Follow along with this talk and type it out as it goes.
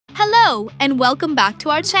Hello and welcome back to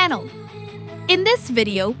our channel. In this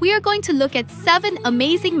video, we are going to look at 7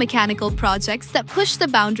 amazing mechanical projects that push the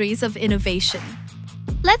boundaries of innovation.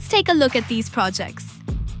 Let's take a look at these projects.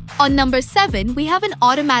 On number 7, we have an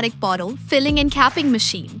automatic bottle filling and capping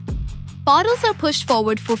machine. Bottles are pushed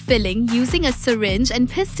forward for filling using a syringe and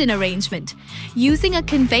piston arrangement. Using a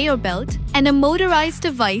conveyor belt and a motorized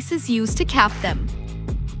device is used to cap them.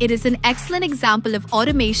 It is an excellent example of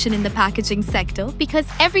automation in the packaging sector because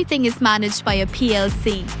everything is managed by a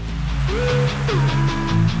PLC.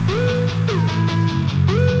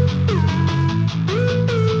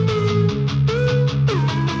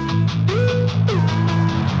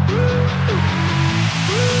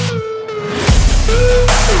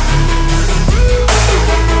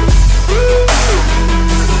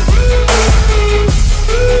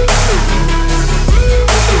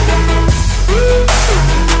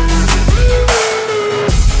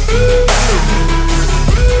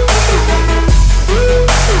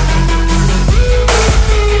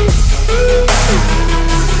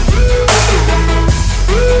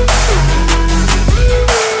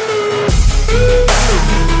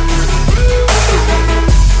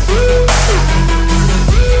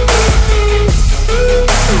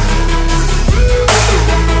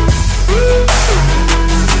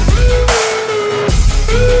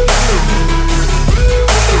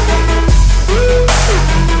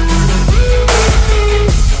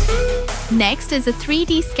 Next is a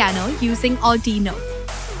 3D scanner using Aurdino.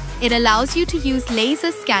 It allows you to use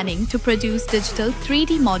laser scanning to produce digital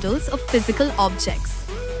 3D models of physical objects.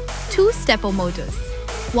 2 stepper motors,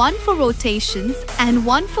 one for rotations and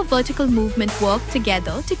one for vertical movement, work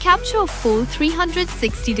together to capture a full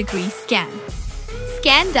 360-degree scan.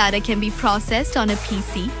 Scan data can be processed on a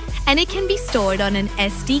PC and it can be stored on an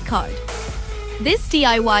SD card. This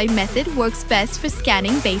DIY method works best for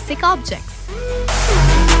scanning basic objects.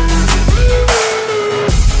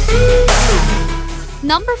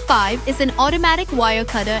 Number 5 is an automatic wire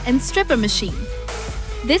cutter and stripper machine.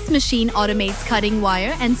 This machine automates cutting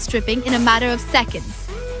wire and stripping in a matter of seconds.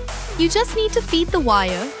 You just need to feed the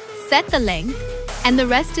wire, set the length, and the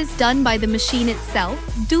rest is done by the machine itself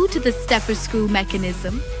due to the stepper screw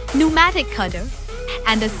mechanism, pneumatic cutter,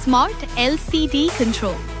 and a smart LCD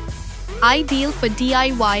control. Ideal for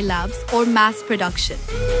DIY labs or mass production.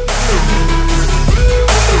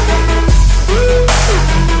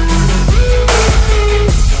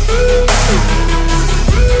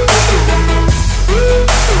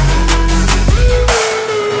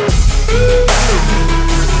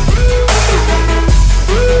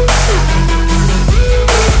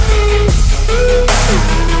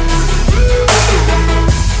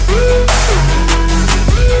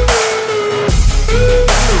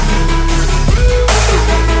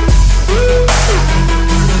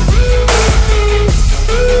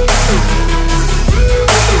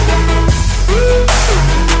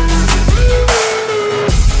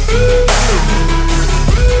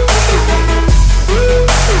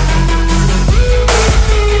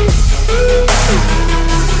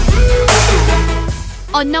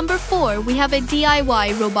 On number 4, we have a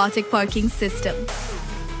DIY robotic parking system.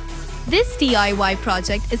 This DIY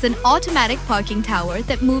project is an automatic parking tower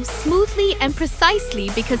that moves smoothly and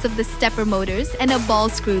precisely because of the stepper motors and a ball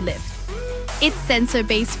screw lift. Its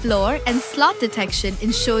sensor-based floor and slot detection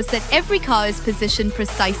ensures that every car is positioned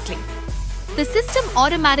precisely. The system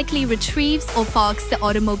automatically retrieves or parks the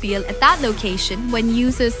automobile at that location when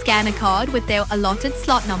users scan a card with their allotted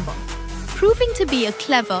slot number, proving to be a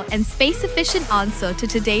clever and space-efficient answer to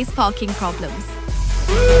today's parking problems.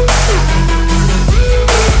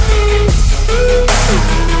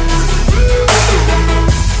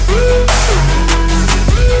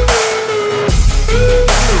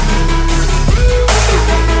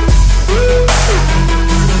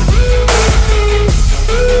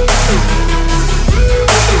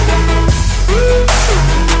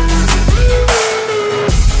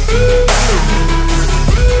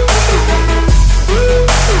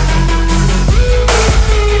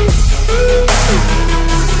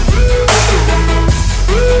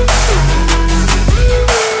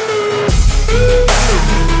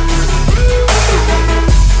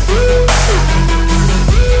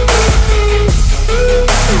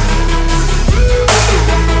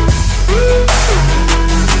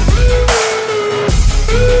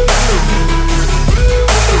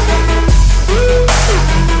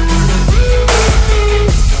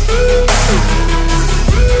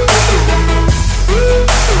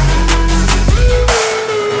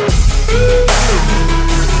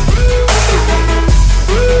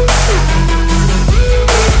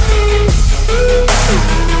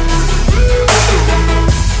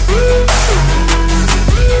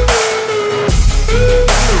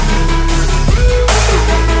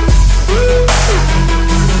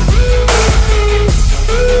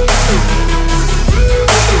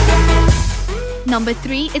 Number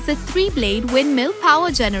 3 is a 3-blade windmill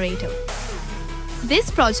power generator.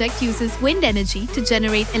 This project uses wind energy to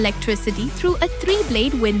generate electricity through a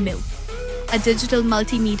 3-blade windmill. A digital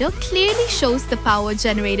multimeter clearly shows the power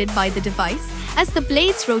generated by the device as the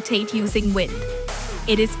blades rotate using wind.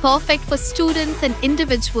 It is perfect for students and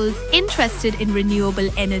individuals interested in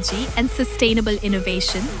renewable energy and sustainable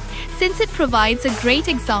innovation, since it provides a great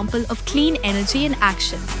example of clean energy in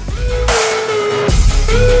action.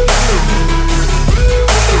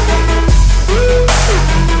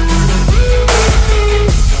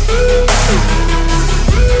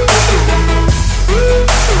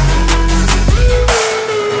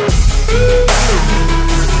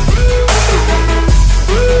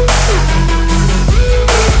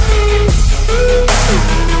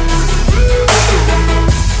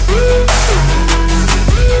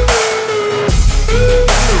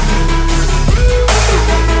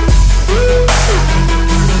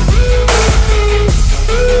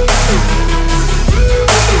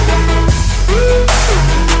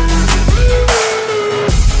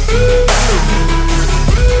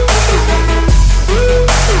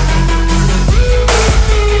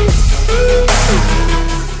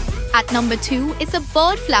 Number 2 is a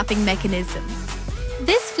bird flapping mechanism.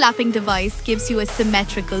 This flapping device gives you a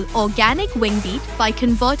symmetrical, organic wing beat by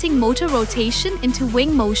converting motor rotation into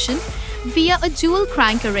wing motion via a dual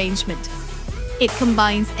crank arrangement. It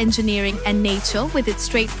combines engineering and nature with its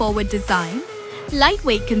straightforward design,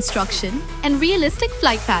 lightweight construction, and realistic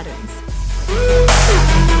flight patterns.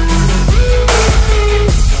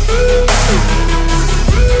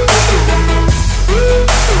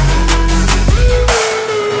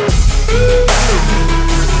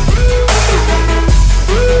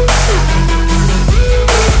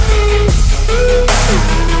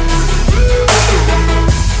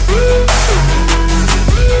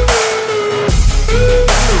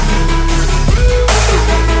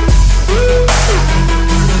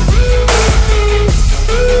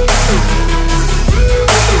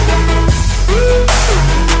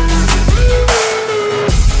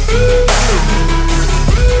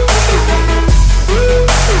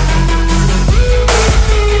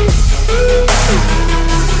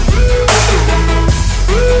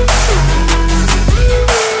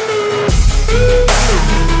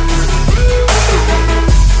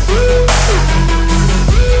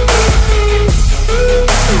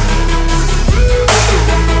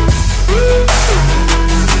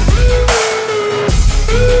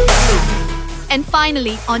 And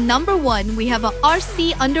finally, on number 1, we have a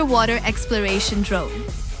RC underwater exploration drone.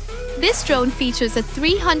 This drone features a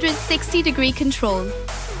 360-degree control,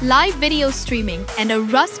 live video streaming, and a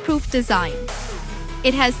rust-proof design.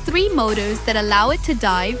 It has 3 motors that allow it to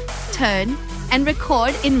dive, turn, and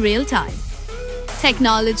record in real time.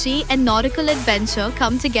 Technology and nautical adventure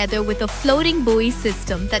come together with a floating buoy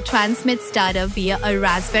system that transmits data via a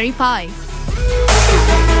Raspberry Pi.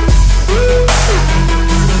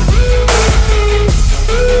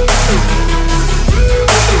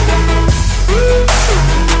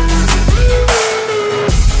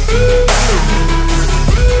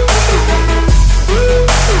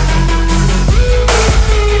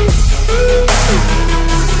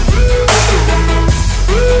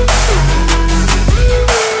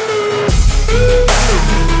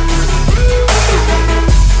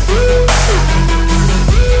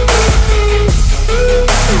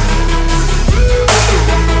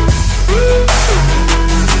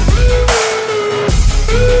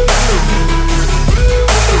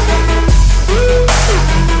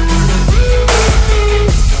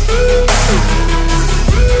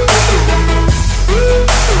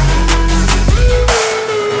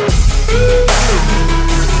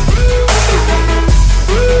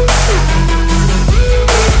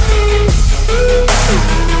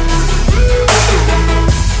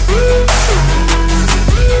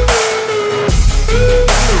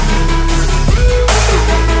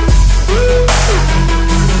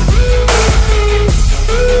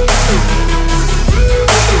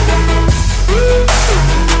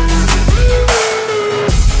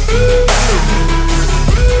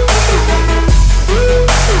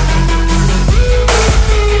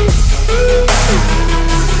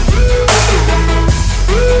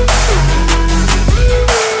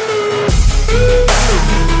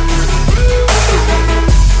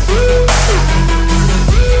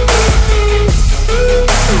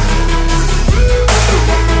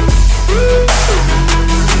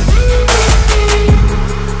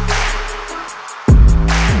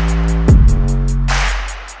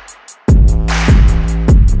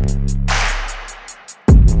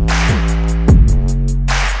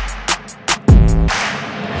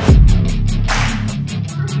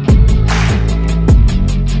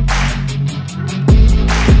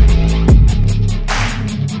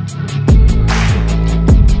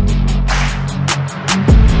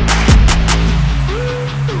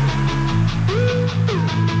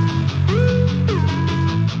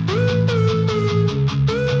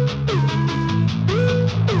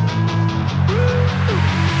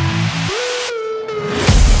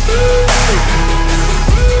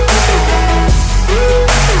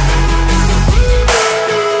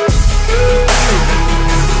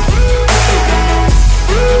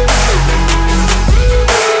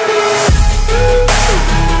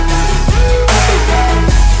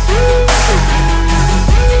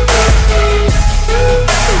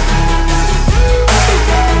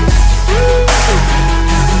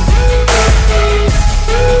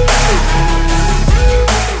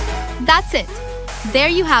 There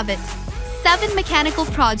you have it. 7 mechanical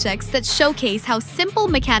projects that showcase how simple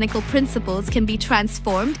mechanical principles can be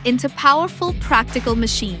transformed into powerful, practical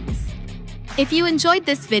machines. If you enjoyed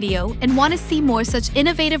this video and want to see more such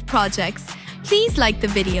innovative projects, please like the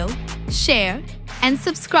video, share, and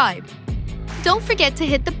subscribe. Don't forget to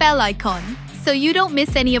hit the bell icon so you don't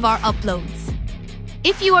miss any of our uploads.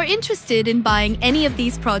 If you are interested in buying any of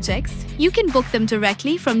these projects, you can book them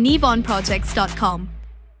directly from nevonprojects.com.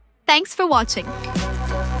 Thanks for watching.